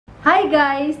Hi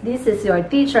guys! This is your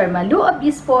teacher Malou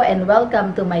Obispo and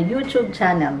welcome to my YouTube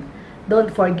channel.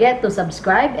 Don't forget to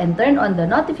subscribe and turn on the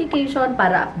notification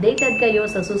para updated kayo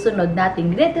sa susunod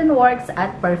nating written works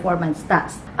at performance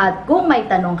tasks. At kung may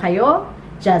tanong kayo,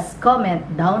 just comment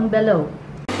down below.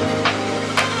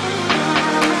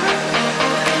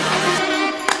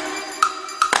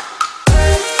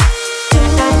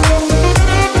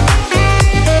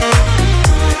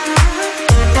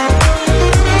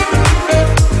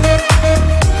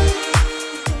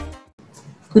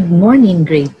 Good morning,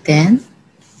 Grade 10,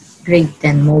 Grade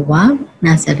 10 Moab,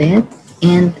 Nazareth,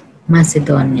 and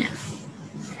Macedonia.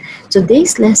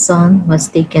 Today's lesson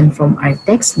was taken from our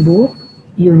textbook,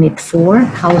 Unit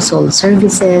 4, Household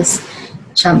Services,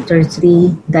 Chapter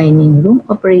 3, Dining Room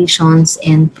Operations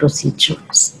and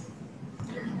Procedures.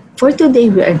 For today,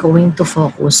 we are going to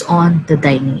focus on the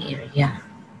dining area.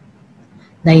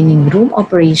 Dining room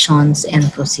operations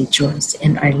and procedures,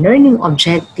 and our learning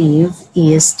objective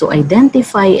is to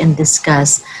identify and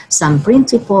discuss some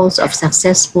principles of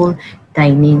successful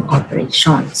dining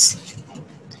operations.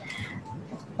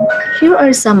 Here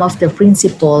are some of the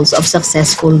principles of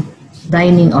successful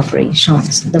dining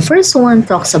operations. The first one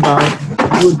talks about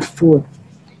good food.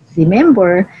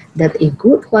 Remember that a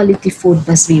good quality food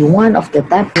must be one of the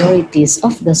top priorities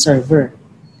of the server.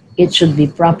 It should be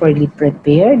properly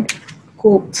prepared,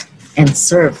 cooked, and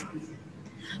served.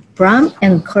 Prompt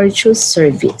and courteous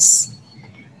service.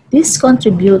 This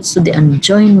contributes to the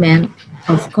enjoyment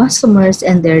of customers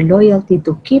and their loyalty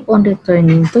to keep on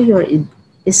returning to your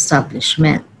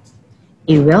establishment.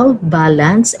 A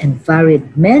well-balanced and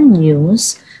varied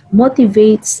menus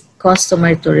motivates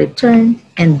customers to return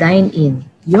and dine in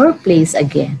your place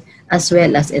again, as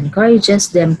well as encourages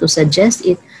them to suggest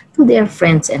it to their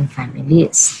friends and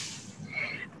families.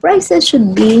 Prices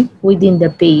should be within the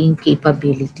paying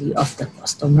capability of the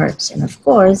customers and, of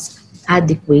course,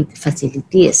 adequate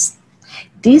facilities.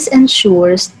 This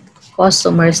ensures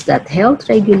customers that health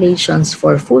regulations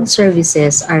for food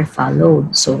services are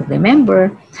followed. So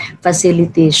remember,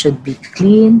 facilities should be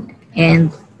clean and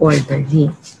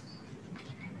orderly.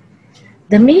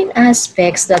 The main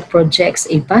aspects that projects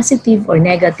a positive or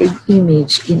negative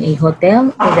image in a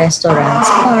hotel or restaurants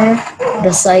are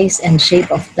the size and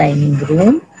shape of dining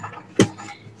room,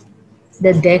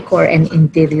 the decor and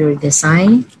interior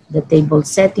design, the table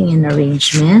setting and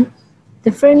arrangement,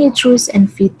 the furnitures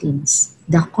and fittings,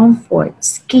 the comfort,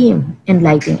 scheme, and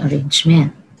lighting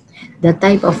arrangement, the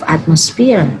type of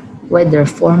atmosphere, whether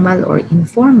formal or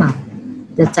informal,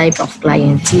 the type of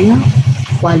clientele,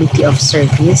 quality of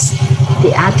service,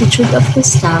 the attitude of the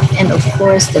staff, and of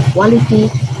course, the quality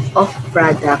of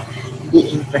product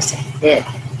being presented.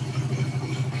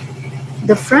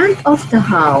 The front of the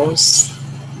house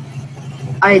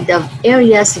are the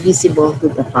areas visible to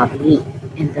the public,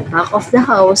 and the back of the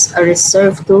house are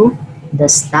reserved to the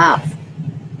staff.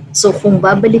 So kung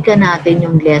babalikan natin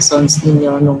yung lessons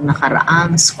ninyo nung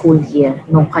nakaraang school year,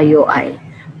 nung kayo ay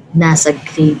nasa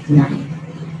grade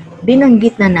 9,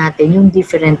 binanggit na natin yung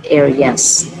different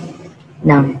areas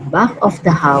ng back of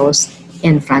the house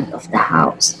and front of the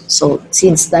house. So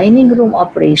since dining room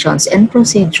operations and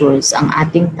procedures ang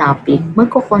ating topic,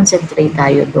 magko-concentrate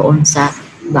tayo doon sa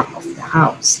back of the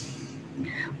house.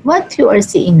 What you are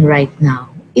seeing right now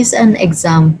is an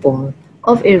example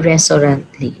of a restaurant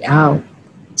layout.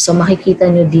 So makikita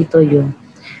nyo dito yung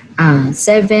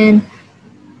 7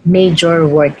 major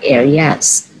work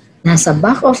areas. Nasa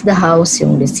back of the house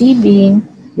yung receiving,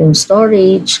 yung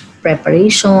storage,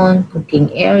 preparation, cooking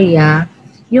area,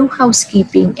 yung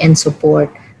housekeeping and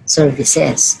support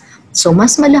services. So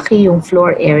mas malaki yung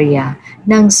floor area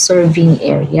ng serving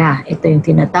area. Ito yung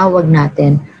tinatawag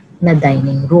natin na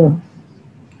dining room.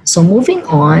 So moving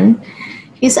on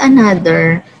is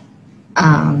another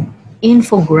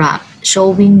infograph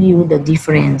showing you the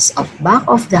difference of back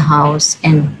of the house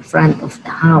and front of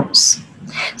the house.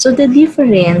 So the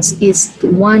difference is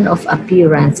one of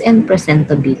appearance and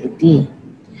presentability.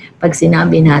 Pag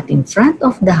sinabi natin front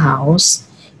of the house,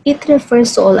 it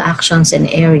refers to all actions and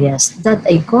areas that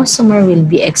a customer will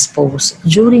be exposed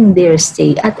during their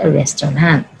stay at a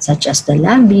restaurant, such as the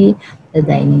lobby, the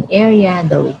dining area,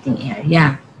 the waiting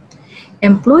area.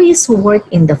 Employees who work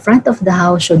in the front of the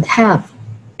house should have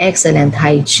excellent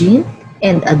hygiene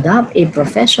and adopt a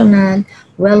professional,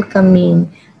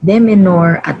 welcoming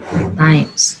demeanor at all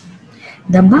times.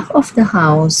 The back of the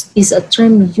house is a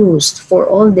term used for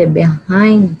all the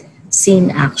behind-scene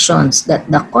actions that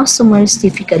the customers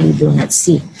typically do not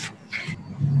see.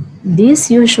 This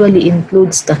usually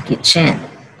includes the kitchen,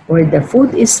 where the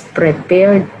food is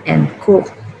prepared and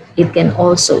cooked, It can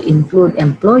also include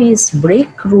employees'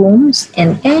 break rooms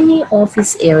and any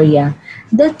office area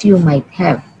that you might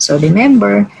have. So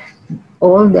remember,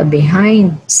 all the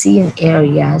behind scene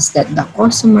areas that the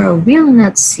customer will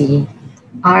not see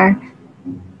are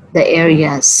the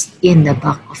areas in the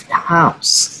back of the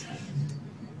house.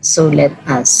 So let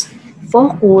us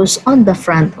focus on the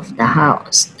front of the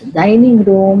house, the dining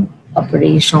room,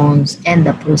 operations, and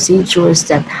the procedures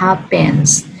that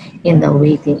happens in the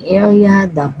waiting area,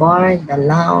 the bar, the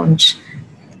lounge,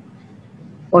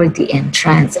 or the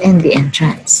entrance.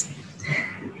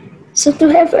 So to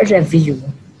have a review,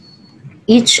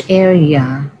 each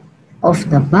area of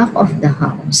the back of the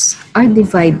house are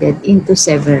divided into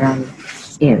several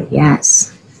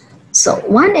areas. So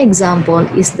one example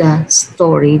is the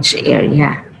storage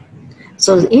area.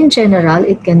 So in general,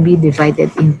 it can be divided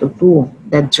into two,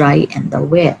 the dry and the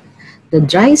wet. The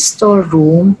dry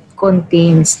storeroom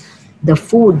contains the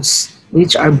foods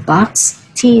which are boxed,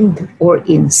 tinned, or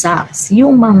in sacks,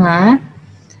 yung mga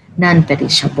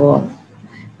non-perishable.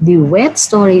 The wet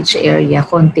storage area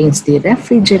contains the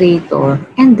refrigerator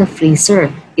and the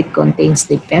freezer. It contains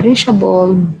the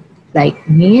perishable like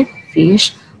meat,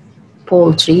 fish,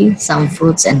 poultry, some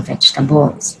fruits and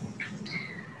vegetables.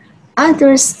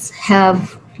 Others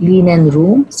have linen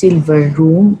room, silver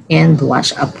room, and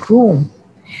wash-up room.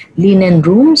 Linen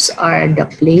rooms are the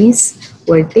place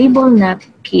where table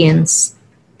napkins,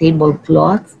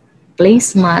 tablecloth,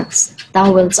 placemats,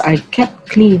 towels are kept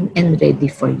clean and ready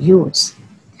for use.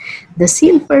 The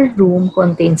silver room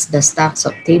contains the stocks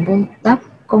of tabletop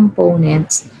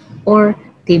components or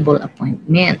table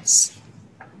appointments.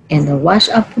 And the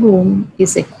wash-up room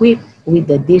is equipped with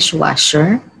the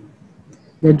dishwasher,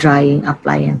 the drying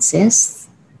appliances,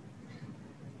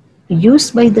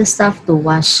 used by the staff to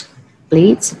wash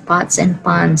plates, pots and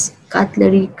pans,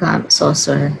 cutlery, cup,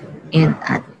 saucer, and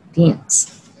other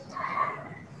things.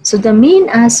 So the main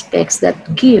aspects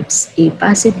that gives a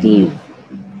positive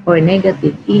or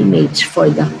negative image for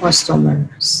the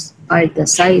customers are the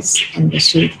size and the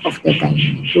shape of the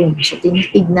dining room. So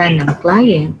tinitignan ng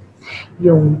client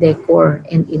yung decor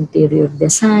and interior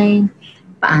design,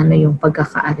 paano yung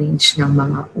pagkaka-arrange ng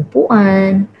mga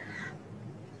upuan,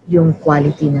 yung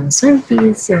quality ng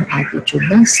service, yung attitude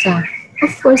ng staff.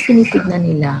 Of course, tinitignan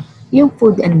nila yung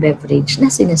food and beverage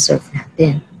na sineserve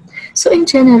natin. So in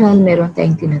general, meron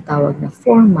tayong tinatawag na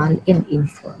formal and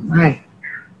informal.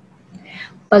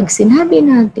 Pag sinabi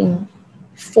natin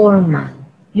formal,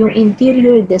 yung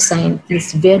interior design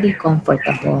is very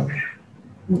comfortable.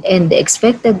 And the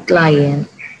expected client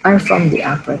are from the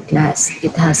upper class.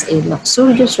 It has a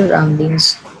luxurious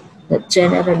surroundings that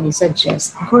generally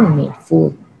suggest gourmet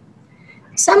food.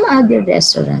 Some other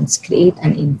restaurants create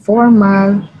an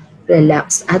informal,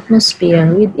 relaxed atmosphere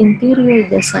with interior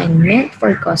design meant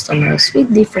for customers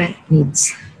with different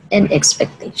needs and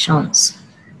expectations.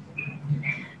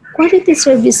 Quality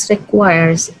service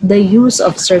requires the use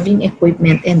of serving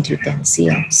equipment and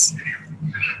utensils.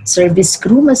 Service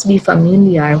crew must be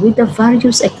familiar with the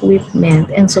various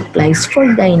equipment and supplies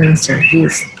for dining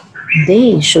service.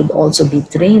 They should also be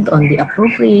trained on the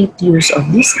appropriate use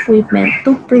of this equipment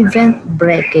to prevent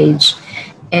breakage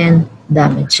and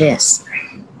damages.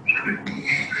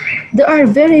 There are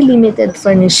very limited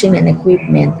furnishing and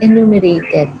equipment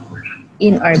enumerated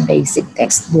in our basic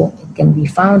textbook. It can be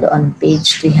found on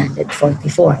page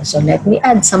 344. So let me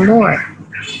add some more.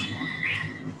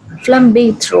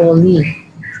 Flambe trolley.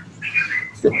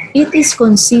 It is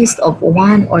consist of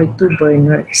 1 or 2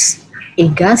 burners, a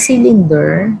gas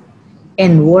cylinder,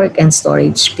 and work and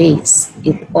storage space.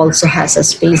 It also has a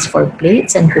space for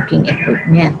plates and cooking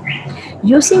equipment.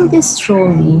 Using this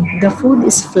trolley, the food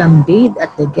is flambéed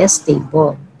at the guest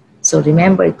table. So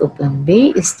remember, to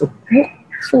flambe is to cook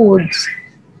foods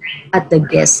at the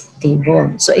guest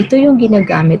table. So ito yung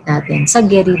ginagamit natin sa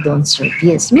Geridon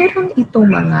service. Meron itong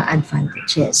mga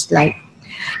advantages like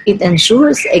it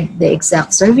ensures the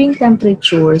exact serving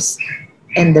temperatures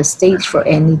and the stage for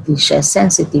any dishes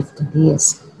sensitive to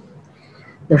this.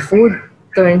 The food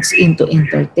turns into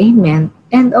entertainment,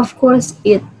 and of course,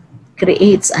 it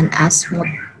creates an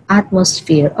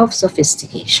atmosphere of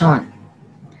sophistication.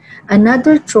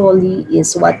 Another trolley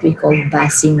is what we call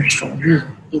basin trolley.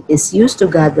 It is used to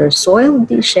gather soiled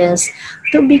dishes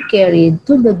to be carried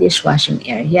to the dishwashing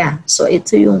area. So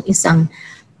ito yung isang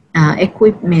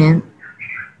equipment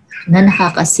na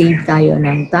nakaka-save tayo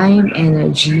ng time,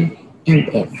 energy, and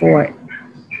effort.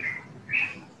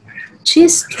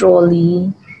 Cheese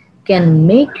trolley can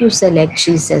make you select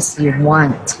cheeses you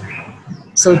want.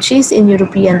 So cheese in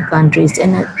European countries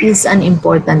is an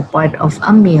important part of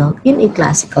a meal in a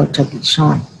classical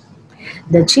tradition.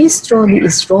 The cheese trolley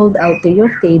is rolled out to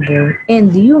your table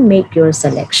and you make your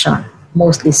selection,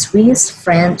 mostly Swiss,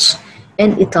 French,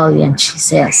 and Italian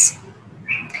cheeses.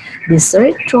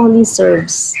 Dessert trolley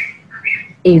serves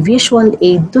a visual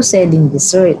aid to selling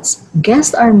desserts.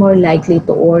 Guests are more likely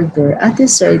to order a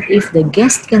dessert if the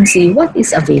guest can see what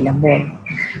is available,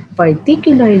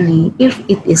 particularly if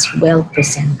it is well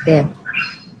presented.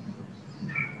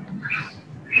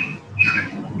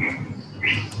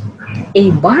 A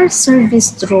bar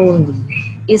service trolley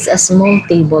is a small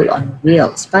table on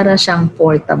wheels, para siyang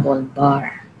portable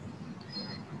bar.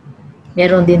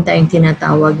 Meron din tayong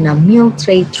tinatawag na meal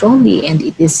tray trolley and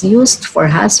it is used for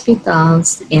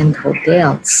hospitals and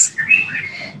hotels.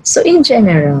 So in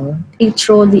general, a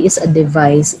trolley is a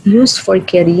device used for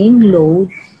carrying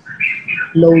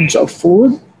loads of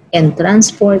food and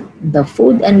transport the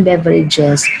food and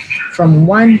beverages from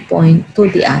one point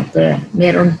to the other.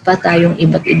 Meron pa tayong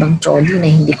iba't ibang trolley na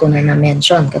hindi ko na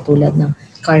na-mention, katulad ng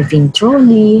carving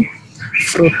trolley,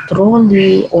 fruit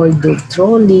trolley, hors d'oeuvre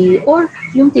trolley, or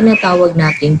yung tinatawag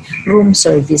nating room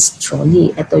service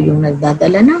trolley. Ito yung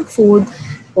nagdadala ng food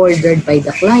ordered by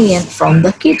the client from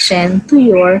the kitchen to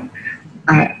your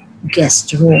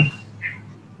guest room.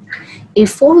 A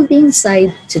folding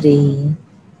side tray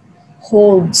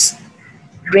holds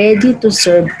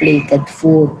ready-to-serve plated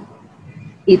food.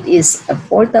 It is a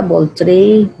portable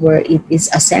tray where it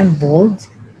is assembled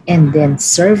and then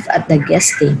served at the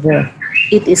guest table.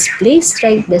 It is placed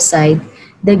right beside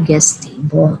the guest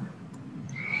table.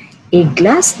 A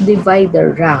glass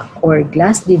divider rack or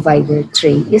glass divider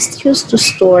tray is used to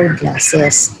store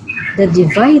glasses. The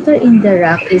divider in the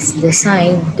rack is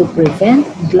designed to prevent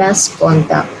glass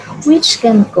contact, which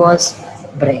can cause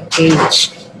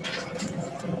breakage.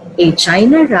 A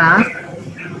china rack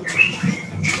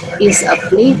is a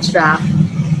plate rack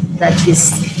that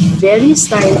is very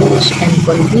stylish and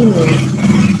convenient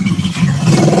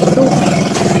to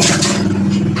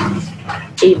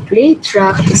A plate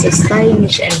rack is a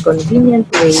stylish and convenient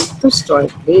way to store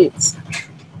plates.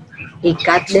 A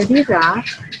cutlery rack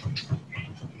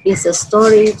is a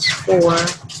storage for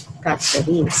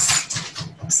cutleries.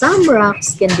 Some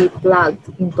racks can be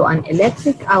plugged into an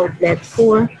electric outlet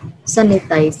for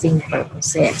sanitizing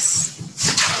purposes.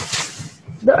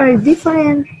 There are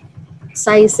different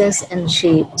sizes and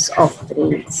shapes of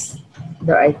trays.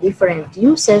 There are different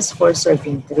uses for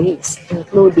serving trays,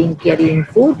 including carrying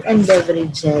food and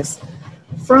beverages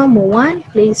from one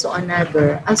place to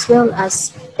another, as well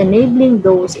as enabling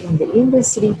those in the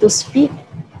industry to speak,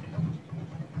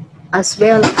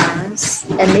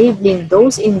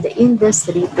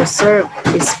 serve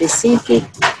specific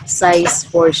size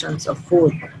portions of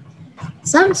food.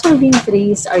 Some serving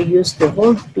trays are used to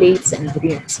hold plates and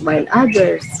drinks, while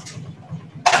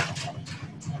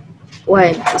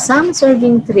some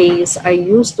serving trays are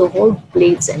used to hold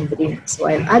plates and drinks,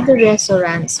 while other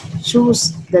restaurants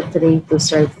choose the tray to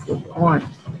serve food on.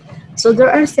 So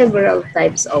there are several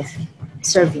types of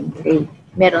serving tray.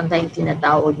 Meron tayong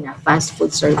tinatawag na fast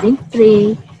food serving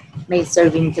tray, may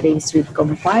serving trays with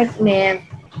compartment,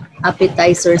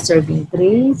 appetizer serving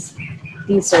trays,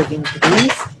 tea serving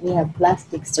trays, we have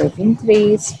plastic serving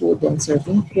trays, wooden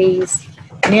serving trays,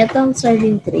 metal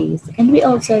serving trays, and we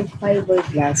also have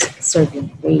fiberglass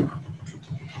serving tray.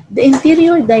 The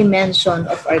interior dimension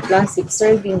of our classic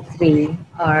serving tray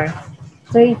are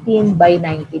 13 by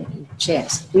 19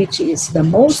 inches, which is the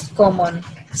most common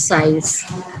size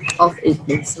of a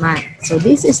placemat. So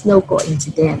this is no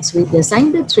coincidence. We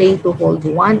designed the tray to hold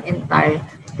one entire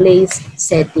place,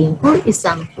 setting, or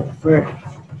isang cover.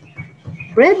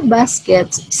 Bread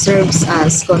baskets serves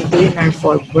as container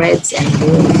for breads and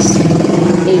rolls.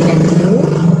 A menu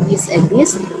is a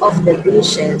list of the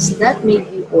dishes that may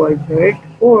be ordered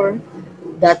or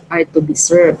that are to be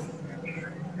served.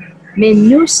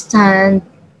 Menu stand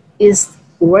is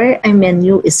where a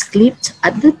menu is clipped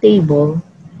at the table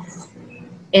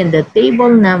and the table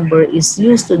number is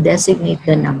used to designate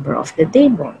the number of the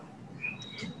table.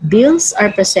 Bills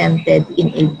are presented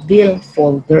in a bill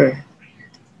folder,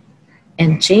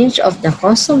 and change of the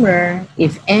customer,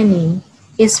 if any,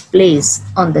 is placed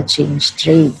on the change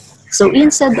tray. So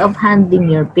instead of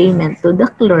handing your payment to the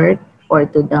clerk or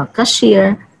to the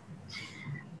cashier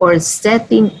or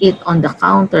setting it on the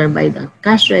counter by the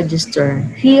cash register,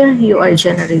 here you are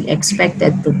generally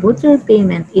expected to put your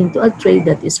payment into a tray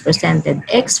that is presented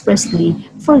expressly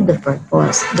for the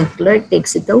purpose. The clerk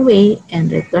takes it away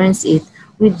and returns it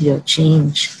with your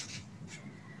change.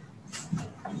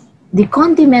 The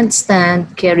condiment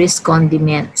stand carries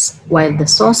condiments, while the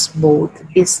sauce boat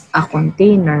is a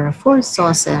container for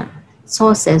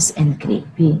sauces and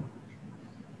gravy.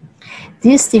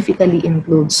 These typically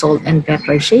include salt and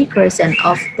pepper shakers and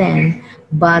often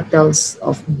bottles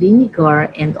of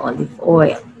vinegar and olive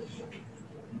oil.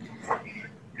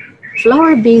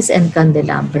 Flower base and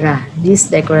candelabra. These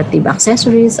decorative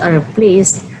accessories are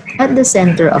placed at the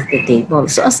center of the table.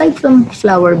 So aside from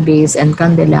flower base and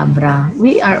candelabra,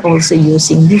 we are also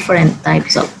using different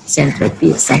types of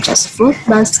centerpiece such as fruit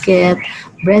basket,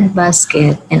 bread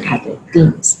basket, and other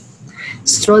things.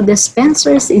 Straw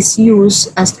dispensers is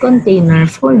used as container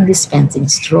for dispensing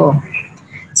straw.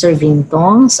 Serving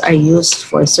tongs are used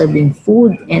for serving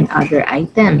food and other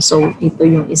items. So ito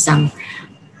yung isang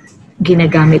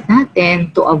ginagamit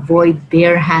natin to avoid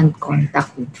bare hand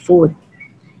contact with food.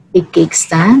 A cake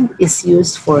stand is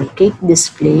used for cake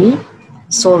display.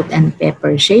 Salt and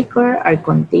pepper shaker are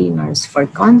containers for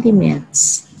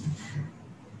condiments.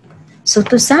 So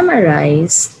to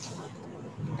summarize,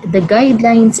 the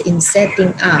guidelines in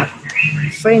setting up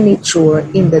furniture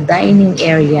in the dining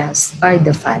areas are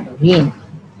the following.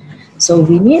 So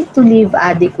we need to leave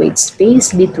adequate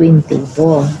space between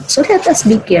tables. So let us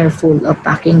be careful of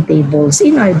packing tables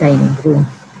in our dining room.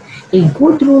 A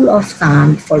good rule of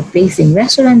thumb for placing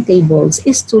restaurant tables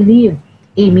is to leave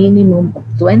a minimum of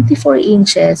 24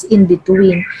 inches in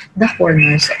between the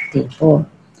corners of table.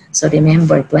 So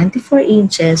remember, 24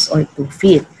 inches or 2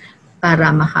 feet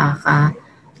para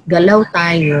makakagalaw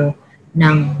tayo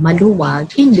ng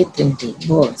maluwag in between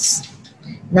tables.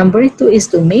 Number 2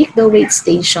 is to make the weight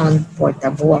station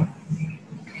portable.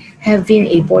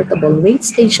 Having a portable weight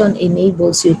station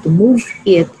enables you to move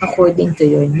it according to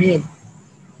your needs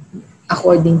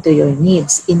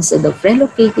instead of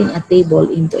relocating a table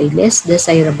into a less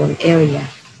desirable area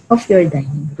of your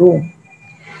dining room.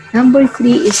 Number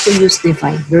 3 is to use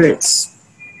dividers.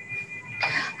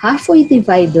 Halfway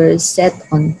dividers set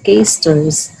on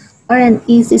casters are an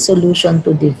easy solution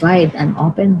to divide an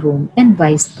open room and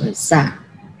vice versa.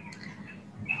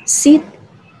 Sit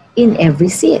in every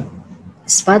seat.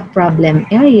 Spot problem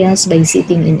areas by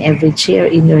sitting in every chair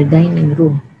in your dining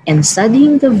room and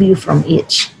studying the view from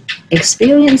each.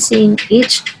 Experiencing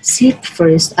each seat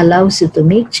first allows you to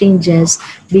make changes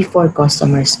before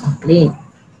customers complain.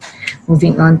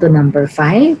 Moving on to number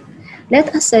 5,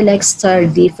 let us select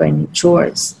sturdy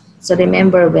furnitures. So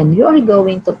remember, when you are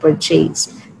going to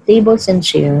purchase tables and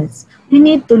chairs, you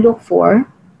need to look for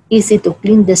easy to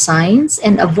clean designs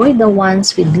and avoid the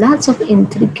ones with lots of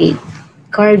intricate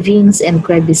carvings and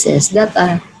crevices that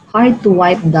are hard to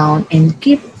wipe down and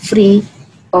keep free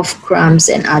of crumbs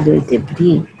and other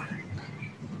debris.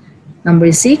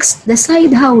 Number 6,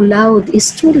 decide how loud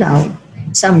is too loud.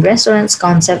 Some restaurants'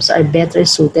 concepts are better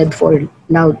suited for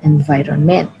loud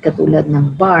environment, katulad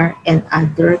ng bar and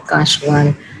other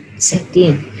casual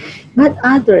setting. But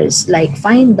others, like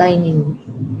fine dining,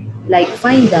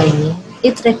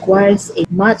 it requires a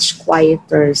much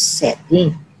quieter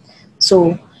setting.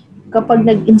 So, kapag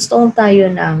nag-install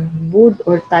tayo ng wood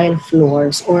or tile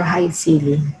floors or high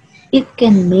ceiling, it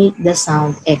can make the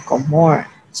sound echo more.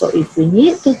 So, if we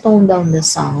need to tone down the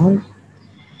sound,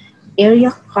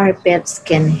 area carpets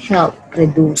can help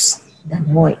reduce the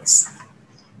noise.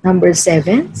 Number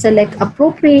 7, select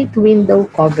appropriate window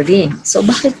covering. So,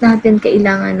 bakit natin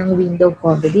kailangan ng window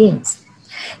coverings?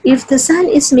 If the sun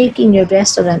is making your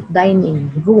restaurant dining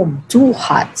room too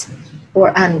hot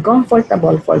or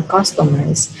uncomfortable for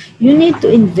customers, you need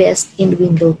to invest in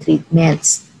window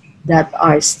treatments that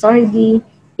are sturdy,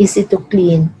 easy to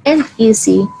clean, and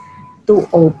easy to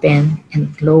open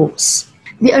and close.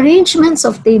 The arrangements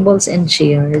of tables and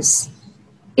chairs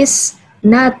is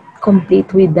not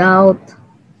complete without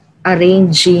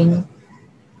arranging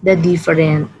the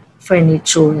different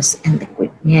furnitures and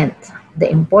equipment. The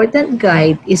important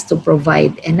guide is to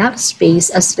provide enough space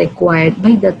as required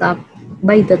by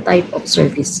the type of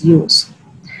service used.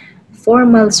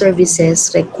 Formal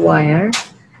services require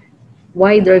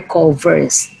wider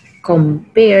covers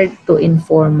compared to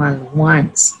informal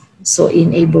ones. So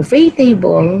in a buffet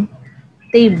table,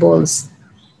 tables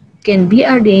can be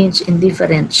arranged in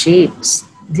different shapes.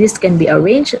 This can be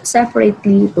arranged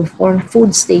separately to form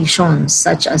food stations,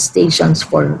 such as stations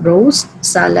for roast,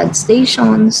 salad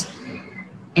stations,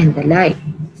 and the like.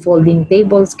 Folding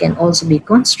tables can also be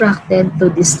constructed to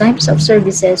these types of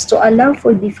services to allow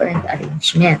for different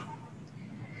arrangement.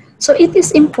 So it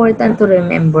is important to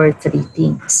remember 3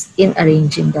 things in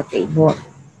arranging the table.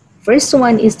 First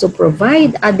one is to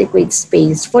provide adequate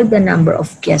space for the number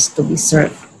of guests to be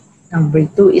served. Number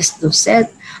 2 is to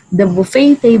set the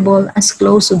buffet table as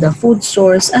close to the food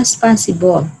source as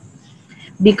possible,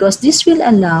 because this will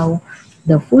allow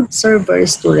the food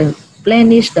servers to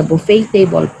replenish the buffet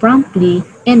table promptly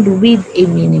and with a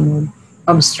minimum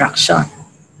obstruction.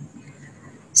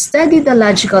 Study the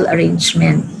logical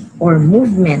arrangement or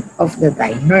movement of the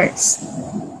diners.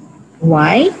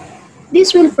 Why?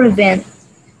 This will prevent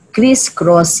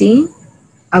crisscrossing,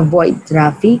 avoid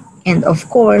traffic, and of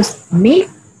course, make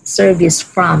service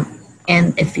prompt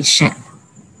and efficient.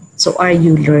 So are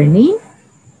you learning?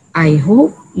 I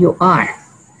hope you are.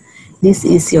 This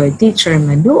is your teacher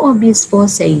Malou Obispo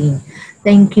saying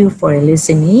thank you for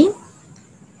listening.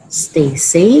 Stay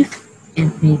safe and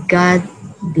may God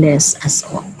bless us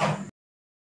all.